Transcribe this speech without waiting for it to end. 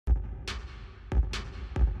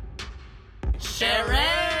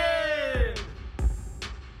Sharon!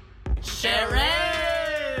 Sharon!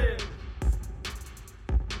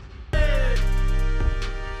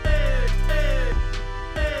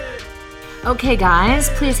 Okay, guys,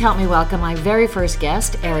 please help me welcome my very first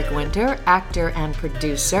guest, Eric Winter, actor and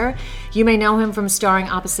producer. You may know him from starring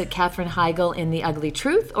opposite Katherine Heigl in The Ugly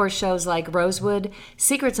Truth or shows like Rosewood,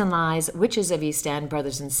 Secrets and Lies, Witches of East End,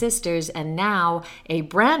 Brothers and Sisters, and now a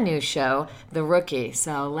brand new show, The Rookie.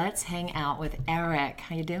 So let's hang out with Eric.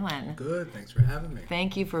 How you doing? Good, thanks for having me.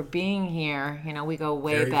 Thank you for being here. You know, we go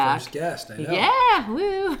way Very back. First guest, I know. Yeah,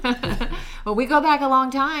 woo. Well, we go back a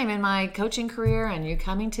long time in my coaching career, and you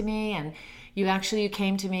coming to me, and you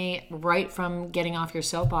came to me right from getting off your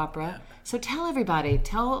soap opera. So tell everybody,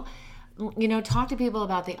 talk to people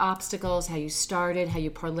about the obstacles, how you started, how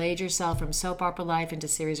you parlayed yourself from soap opera life into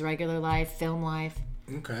series regular life, film life.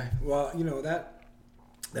 Okay, well, that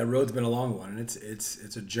road's been a long one, and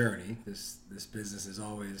it's a journey. This business is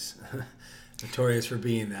always notorious for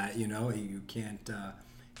being that. You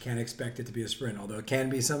can't expect it to be a sprint, although it can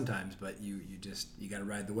be sometimes. But you got to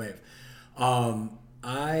ride the wave.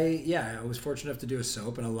 I was fortunate enough to do a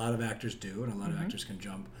soap, and a lot of actors do, and a lot of actors can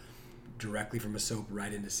jump directly from a soap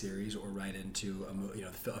right into series or right into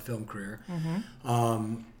a film career.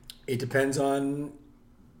 It depends on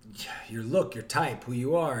your look, your type, who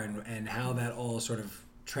you are, and how that all sort of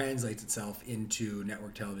translates itself into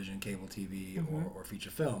network television, cable TV, or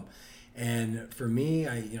feature film. And for me,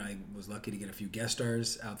 I was lucky to get a few guest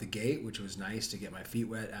stars out the gate, which was nice to get my feet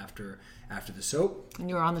wet after the soap. And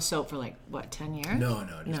you were on the soap for 10 years? No,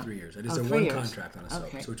 just 3 years. I just did one contract on a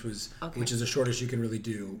soap, which is the shortest you can really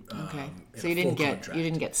do. Okay, so you didn't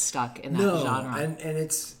get stuck in that genre. and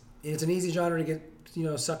it's an easy genre to get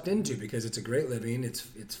sucked into because it's a great living.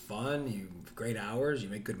 It's fun. You have great hours. You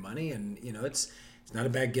make good money, and it's not a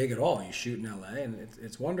bad gig at all. You shoot in LA, and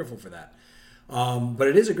it's wonderful for that. But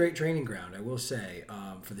it is a great training ground, I will say,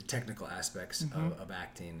 for the technical aspects of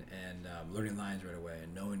acting and learning lines right away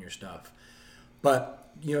and knowing your stuff. But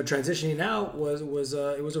transitioning out was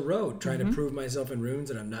a road, trying to prove myself in rooms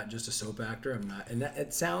that I'm not just a soap actor. I'm not, and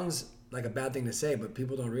it sounds like a bad thing to say, but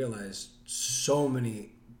people don't realize so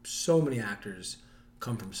many actors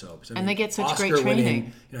come from soaps. And they get such great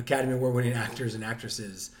training. Academy Award-winning actors and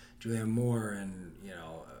actresses, Julianne Moore, and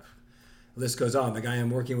the list goes on. The guy I'm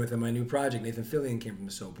working with in my new project, Nathan Fillion, came from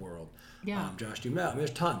the soap world. Yeah. Josh Duhamel. I mean,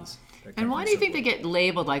 there's tons. And why do you think they get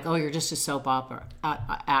labeled like, oh, you're just a soap opera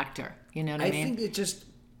actor? You know what I mean? I think it just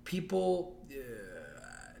people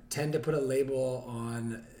tend to put a label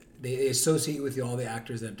on. They associate you with all the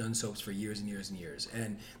actors that have done soaps for years and years and years.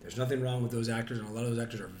 And there's nothing wrong with those actors, and a lot of those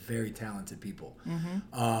actors are very talented people.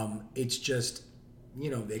 It's just,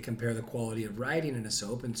 they compare the quality of writing in a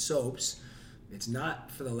soap, and soaps. It's not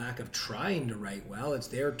for the lack of trying to write well. It's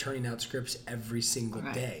they're turning out scripts every single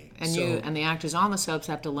day. And the actors on the soaps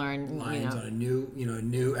have to learn lines on a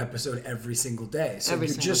new episode every single day. So you're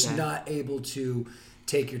just not able to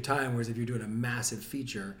take your time. Whereas if you're doing a massive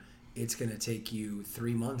feature, it's going to take you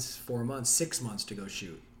 3 months, 4 months, 6 months to go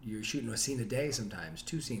shoot. You're shooting a scene a day sometimes,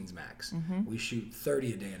 2 scenes max. We shoot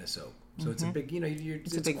 30 a day in a soap. So it's a big,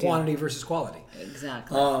 it's quantity versus quality.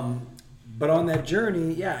 Exactly. But on that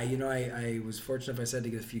journey, I was fortunate, if I said, to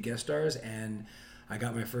get a few guest stars, and I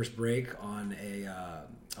got my first break on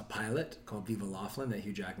a pilot called Viva Laughlin that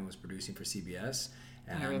Hugh Jackman was producing for CBS.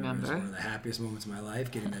 And I remember. It was one of the happiest moments of my life,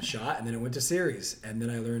 getting that shot, and then it went to series. And then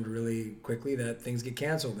I learned really quickly that things get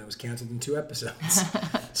canceled, and it was canceled in 2 episodes.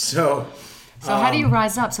 So how do you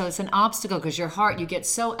rise up? So it's an obstacle because you get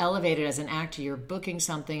so elevated as an actor, you're booking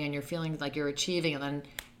something and you're feeling like you're achieving, and then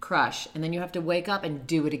crush, and then you have to wake up and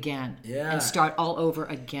do it again and start all over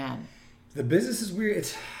again. The business is weird.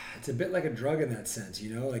 It's a bit like a drug in that sense,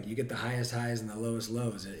 like you get the highest highs and the lowest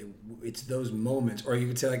lows. It's those moments, or you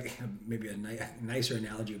could say, like, maybe a nicer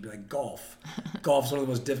analogy would be like golf. Golf's one of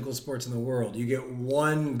the most difficult sports in the world. You get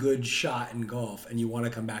one good shot in golf and you want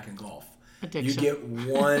to come back and golf. Addiction. You get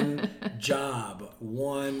one job,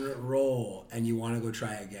 one role, and you want to go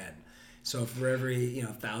try again. So for every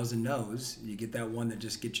 1,000 no's, you get that one that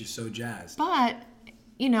just gets you so jazzed. But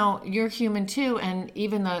you're human too, and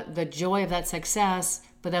even the joy of that success.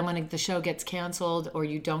 But then when the show gets canceled or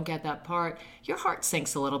you don't get that part, your heart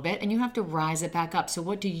sinks a little bit, and you have to rise it back up. So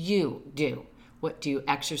what do you do? What do you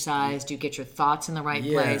exercise? Do you get your thoughts in the right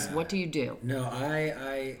place? What do you do? No,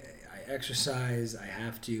 I exercise.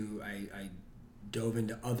 I dove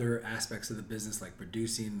into other aspects of the business like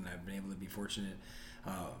producing, and I've been able to be fortunate.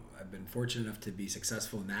 I've been fortunate enough to be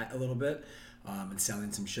successful in that a little bit, and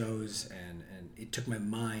selling some shows, and it took my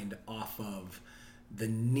mind off of the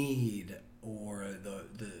need or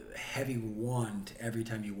the heavy want every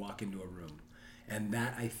time you walk into a room. And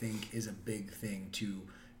that, I think, is a big thing, to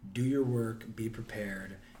do your work, be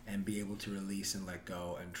prepared, and be able to release and let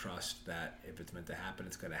go and trust that if it's meant to happen,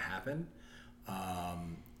 it's going to happen.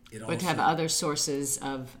 But to have other sources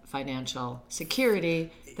of financial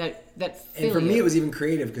security that fill and for you. me, it was even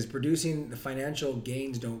creative, because producing, the financial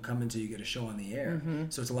gains don't come until you get a show on the air.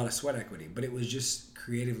 So it's a lot of sweat equity. But it was just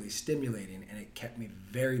creatively stimulating, and it kept me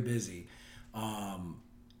very busy. And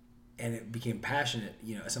it became passionate,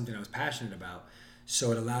 something I was passionate about.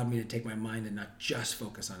 So it allowed me to take my mind and not just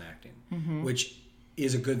focus on acting, which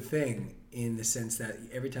is a good thing, in the sense that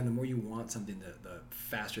every time, the more you want something, the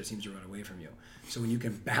faster it seems to run away from you. So when you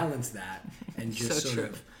can balance that and just sort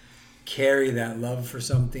of carry that love for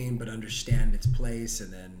something, but understand its place,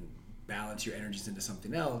 and then balance your energies into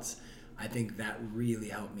something else, I think that really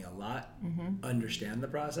helped me a lot understand the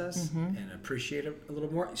process and appreciate it a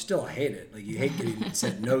little more. Still, I hate it. Like, you hate getting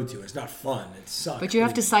said no to. It's not fun. It sucks. But you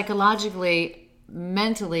have to psychologically,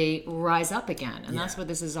 mentally rise up again. And that's what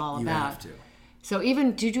this is all about. You have to. So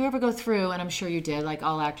did you ever go through, and I'm sure you did, like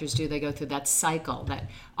all actors do, they go through that cycle that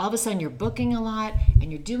all of a sudden you're booking a lot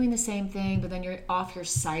and you're doing the same thing, but then you're off your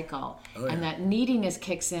cycle. Oh, yeah. And that neediness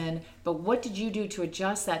kicks in. But what did you do to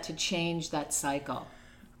adjust that, to change that cycle?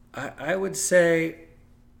 I would say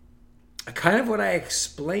kind of what I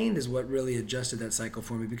explained is what really adjusted that cycle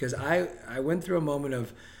for me, because I went through a moment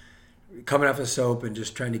of coming off of soap and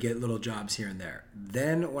just trying to get little jobs here and there.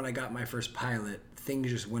 Then when I got my first pilot, things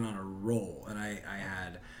just went on a roll, and I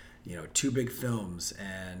had 2 big films,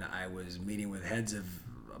 and I was meeting with heads of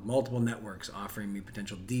multiple networks offering me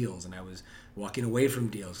potential deals, and I was walking away from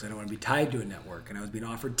deals because I don't want to be tied to a network, and I was being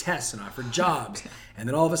offered tests and offered jobs, and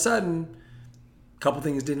then all of a sudden, a couple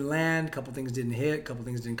things didn't land, a couple things didn't hit, a couple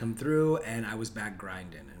things didn't come through, and I was back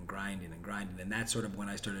grinding, and that's sort of when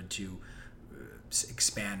I started to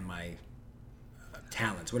expand my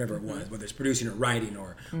talents, whatever it was, whether it's producing or writing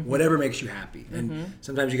or whatever makes you happy. And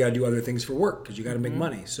sometimes you got to do other things for work, because you got to make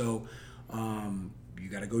money. So you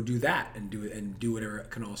got to go do that and do whatever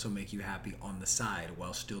can also make you happy on the side,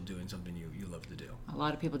 while still doing something you love to do. A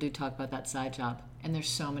lot of people do talk about that side job, and there's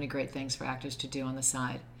so many great things for actors to do on the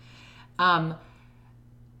side.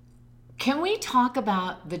 Can we talk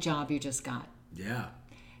about the job you just got? Yeah.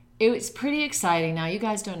 It was pretty exciting. Now, you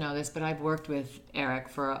guys don't know this, but I've worked with Eric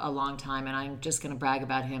for a long time, and I'm just going to brag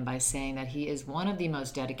about him by saying that he is one of the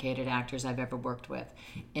most dedicated actors I've ever worked with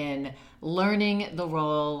in learning the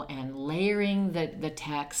role and layering the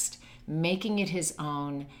text, making it his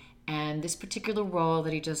own. And this particular role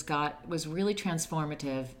that he just got was really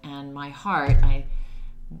transformative, and my heart, I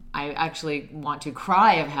actually want to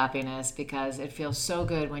cry of happiness, because it feels so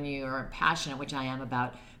good when you are passionate, which I am,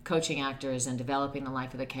 about coaching actors and developing the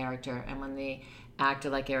life of the character, and when the actor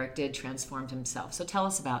like Eric did transformed himself. So tell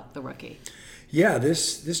us about The Rookie. Yeah,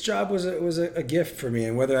 this job was a gift for me,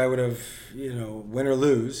 and whether I would have win or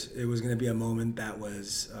lose, it was going to be a moment that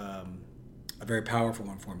was a very powerful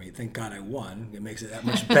one for me. Thank God I won. It makes it that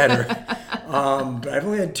much better. But I've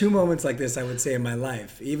only had 2 moments like this, I would say, in my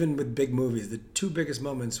life. Even with big movies, the 2 biggest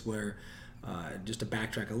moments were, just to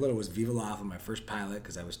backtrack a little, was Viva La Alpha, my first pilot,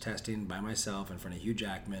 because I was testing by myself in front of Hugh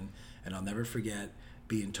Jackman, and I'll never forget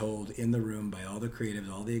being told in the room by all the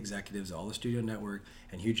creatives, all the executives, all the studio network,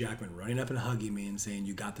 and Hugh Jackman running up and hugging me and saying,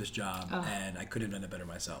 "You got this job," and I couldn't have done it better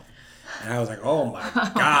myself. And I was like, oh my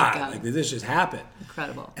God, like, did this just happen?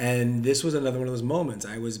 Incredible. And this was another one of those moments.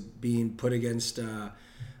 I was being put against a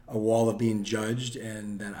wall of being judged,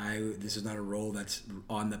 and that this is not a role that's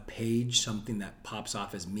on the page, something that pops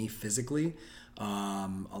off as me physically. A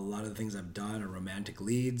lot of the things I've done are romantic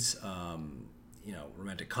leads,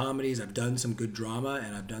 romantic comedies. I've done some good drama,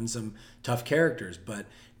 and I've done some tough characters, but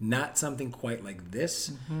not something quite like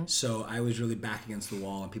this. So I was really back against the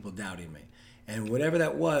wall and people doubting me. And whatever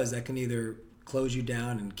that was, that can either close you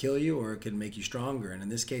down and kill you, or it can make you stronger. And in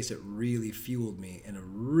this case, it really fueled me in a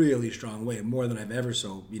really strong way, more than I've ever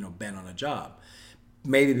been on a job.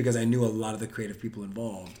 Maybe because I knew a lot of the creative people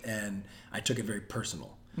involved, and I took it very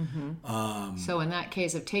personal. So in that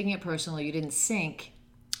case of taking it personally, you didn't sink.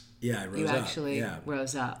 Yeah, I rose up. You actually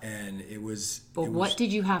rose up. And it was... But what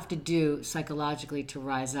did you have to do psychologically to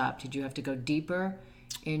rise up? Did you have to go deeper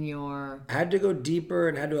in your... I had to go deeper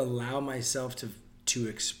and had to allow myself to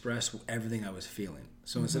express everything I was feeling.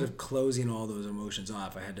 So instead of closing all those emotions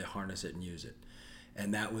off, I had to harness it and use it.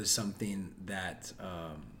 And that was something that...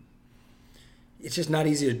 it's just not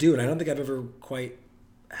easy to do. And I don't think I've ever quite...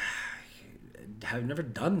 I've never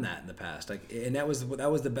done that in the past. And that was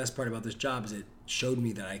the best part about this job, is it showed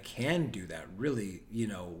me that I can do that really,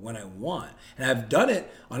 when I want. And I've done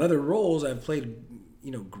it on other roles. I've played,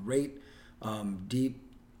 great, deep,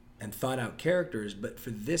 and thought out characters, but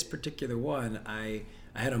for this particular one, I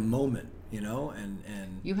had a moment,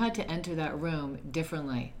 and you had to enter that room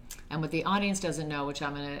differently. And what the audience doesn't know, which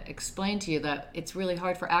I'm going to explain to you, that it's really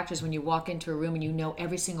hard for actors when you walk into a room and you know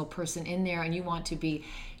every single person in there and you want to be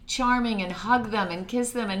charming and hug them and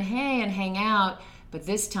kiss them and hey and hang out. But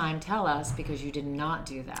this time, tell us, because you did not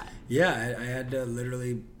do that. Yeah, I had to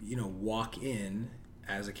literally, walk in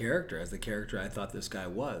as the character I thought this guy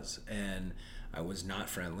was. And I was not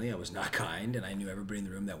friendly, I was not kind, and I knew everybody in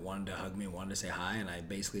the room that wanted to hug me and wanted to say hi, and I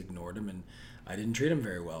basically ignored him, and I didn't treat him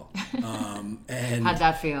very well. And how'd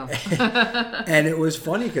that feel? And it was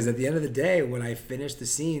funny because at the end of the day, when I finished the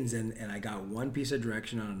scenes and I got one piece of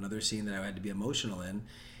direction on another scene that I had to be emotional in,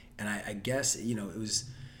 and I guess,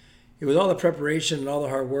 it was all the preparation and all the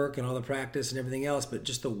hard work and all the practice and everything else, but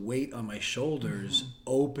just the weight on my shoulders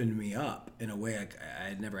opened me up in a way I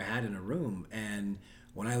had never had in a room. And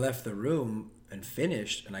when I left the room and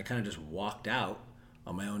finished, and I kind of just walked out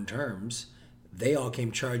on my own terms, they all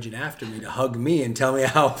came charging after me to hug me and tell me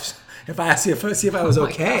how, see if I was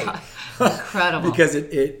okay. Incredible. Because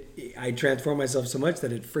I transformed myself so much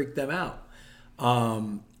that it freaked them out.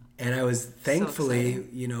 And I was thankfully,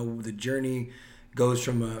 the journey goes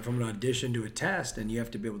from an audition to a test, and you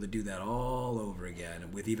have to be able to do that all over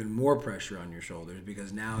again with even more pressure on your shoulders,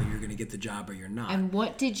 because now you're going to get the job or you're not. And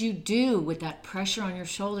what did you do with that pressure on your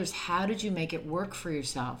shoulders? How did you make it work for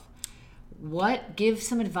yourself? Give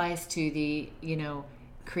some advice to the,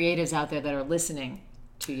 creatives out there that are listening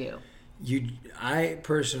to you. I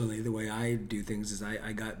personally, the way I do things is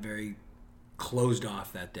I got very closed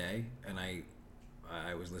off that day, and I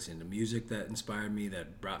was listening to music that inspired me,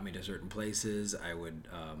 that brought me to certain places. I would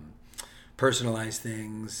personalize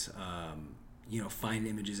things, find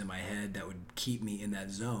images in my head that would keep me in that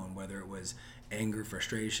zone, whether it was anger,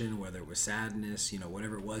 frustration, whether it was sadness,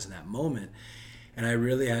 whatever it was in that moment. And I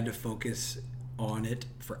really had to focus on it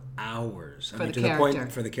for hours. For the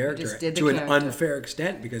point for the character, to an unfair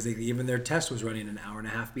extent, because even their test was running an hour and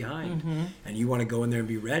a half behind. Mm-hmm. And you want to go in there and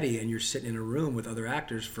be ready, and you're sitting in a room with other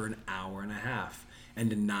actors for an hour and a half. And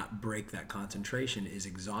to not break that concentration is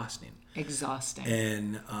exhausting.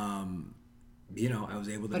 And, I was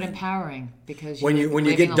able to... But empowering, because when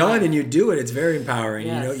you get done life. And you do it, it's very empowering.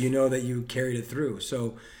 Yes. You know that you carried it through.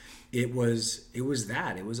 So it was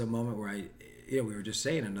that. It was a moment where we were just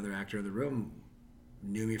saying, another actor in the room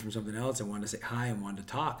knew me from something else and wanted to say hi and wanted to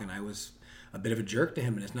talk. And I was a bit of a jerk to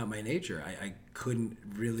him, and it's not my nature. I couldn't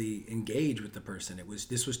really engage with the person.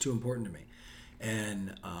 This was too important to me.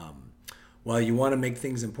 And... while you want to make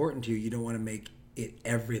things important to you, you don't want to make it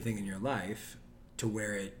everything in your life to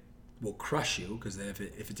where it will crush you. Because then if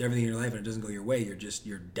it's everything in your life and it doesn't go your way,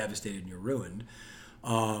 you're devastated and you're ruined.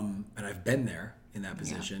 And I've been there in that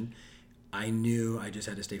position. Yeah. I knew I just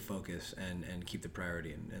had to stay focused and keep the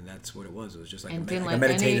priority, and that's what it was. It was just like a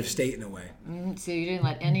meditative state in a way. So you didn't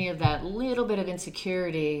let any of that little bit of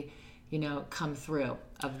insecurity, come through,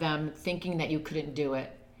 of them thinking that you couldn't do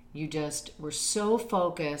it. You just were so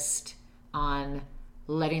focused on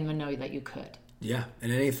letting them know that you could. Yeah,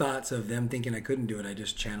 and any thoughts of them thinking I couldn't do it, I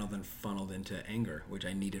just channeled and funneled into anger, which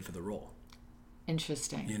I needed for the role.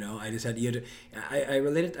 Interesting. I just had I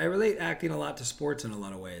relate acting a lot to sports in a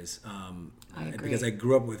lot of ways. I agree. Because I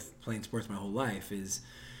grew up with playing sports my whole life.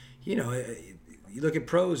 You look at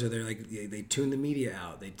pros, or they're like, they tune the media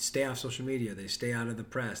out. They stay off social media. They stay out of the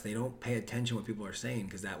press. They don't pay attention to what people are saying,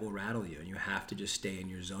 because that will rattle you. And you have to just stay in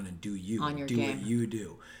your zone and do you. On your do game. what you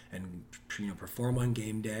do. And perform on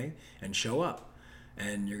game day and show up.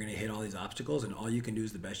 And you're going to hit all these obstacles, and all you can do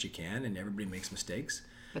is the best you can, and everybody makes mistakes.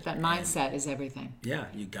 But that mindset is everything. Yeah,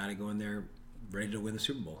 you got to go in there ready to win the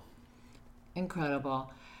Super Bowl.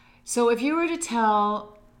 Incredible. So if you were to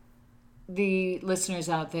tell the listeners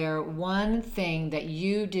out there one thing that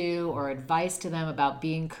you do, or advice to them about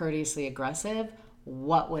being courteously aggressive,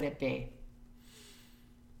 what would it be?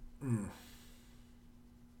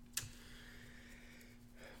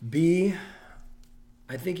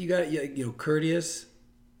 I think you got courteous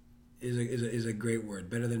is a great word.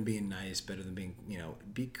 Better than being nice. Better than being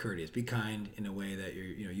be courteous. Be kind in a way that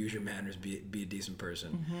you're use your manners. Be a decent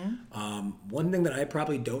person. Mm-hmm. One thing that I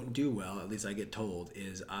probably don't do well, at least I get told,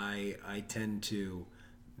 is I tend to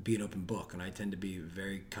be an open book, and I tend to be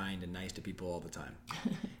very kind and nice to people all the time.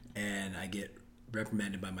 And I get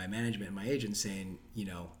reprimanded by my management and my agent saying,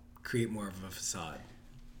 create more of a facade.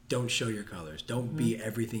 Don't show your colors. Don't be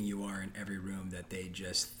everything you are in every room that they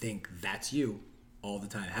just think that's you all the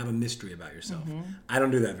time. Have a mystery about yourself. Mm-hmm. I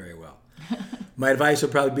don't do that very well. My advice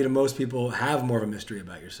would probably be to most people, have more of a mystery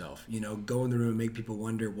about yourself. Go in the room and make people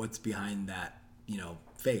wonder what's behind that,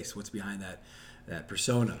 face, what's behind that that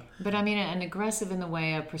persona. But I mean, and aggressive in the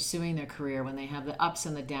way of pursuing their career when they have the ups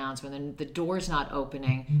and the downs, when the door's not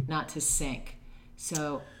opening, not to sink.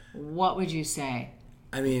 So what would you say?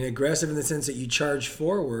 I mean, aggressive in the sense that you charge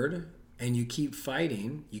forward and you keep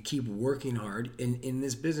fighting, you keep working hard. In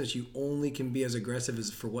this business, you only can be as aggressive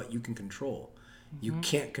as for what you can control. You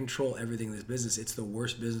can't control everything in this business. It's the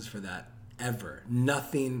worst business for that ever.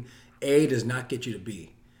 Nothing, A does not get you to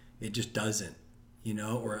B. It just doesn't, you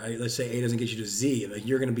know? Or let's say A doesn't get you to Z. Like,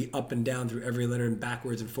 you're going to be up and down through every letter and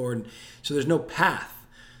backwards and forward. And so there's no path.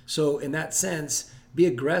 So in that sense, be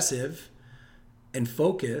aggressive and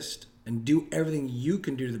focused and do everything you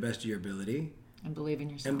can do to the best of your ability. And believe in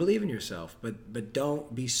yourself. And believe in yourself. But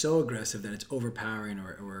don't be so aggressive that it's overpowering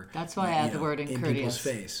or that's why I add the word in courteous. People's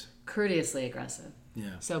face. Courteously aggressive.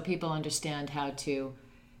 Yeah. So people understand how to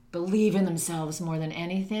believe in themselves more than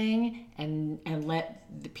anything and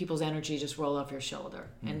let people's energy just roll off your shoulder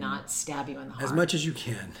and not stab you in the heart. As much as you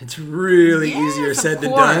can. It's really easier said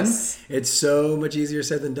than done. It's so much easier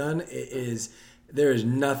said than done. There is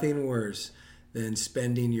nothing worse than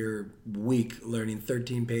spending your week learning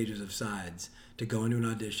 13 pages of sides to go into an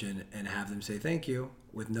audition and have them say thank you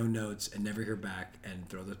with no notes and never hear back and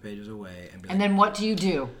throw those pages away. And then what do you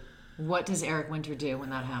do? What does Eric Winter do when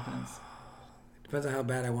that happens? Depends on how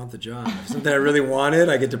bad I want the job. If something I really wanted,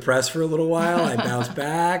 I get depressed for a little while. I bounce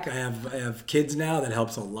back. I have kids now. That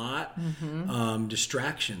helps a lot.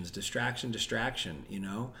 Distraction, you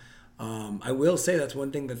know. I will say that's one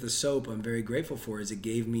thing that the soap I'm very grateful for is it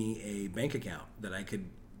gave me a bank account that I could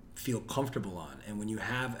feel comfortable on. And when you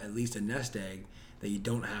have at least a nest egg that you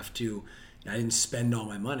don't have to, I didn't spend all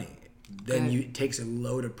my money, then it takes a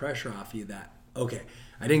load of pressure off you that, okay,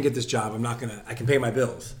 I didn't get this job. I can pay my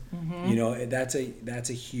bills. You know, that's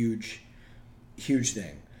a huge, huge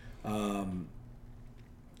thing.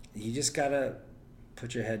 You just gotta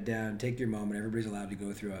put your head down, take your moment. Everybody's allowed to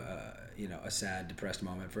go through a sad, depressed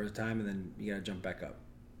moment for a time, and then you gotta jump back up.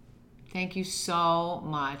 Thank you so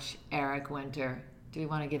much, Eric Winter. Do we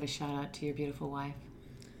want to give a shout out to your beautiful wife?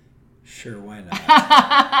 Sure, why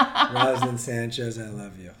not? Rosalind Sanchez, I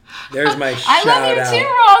love you. There's my shout out. I love you too,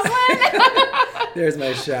 Rosalind. There's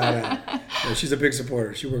my shout out. Yeah, she's a big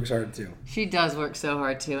supporter. She works hard too. She does work so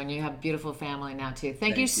hard too, and you have a beautiful family now too.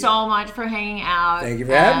 Thank you so much for hanging out. Thank you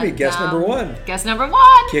for having me. Guest number one. Guest number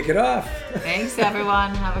one. Kick it off. Thanks,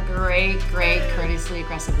 everyone. Have a great, great, courteously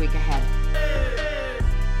aggressive week ahead.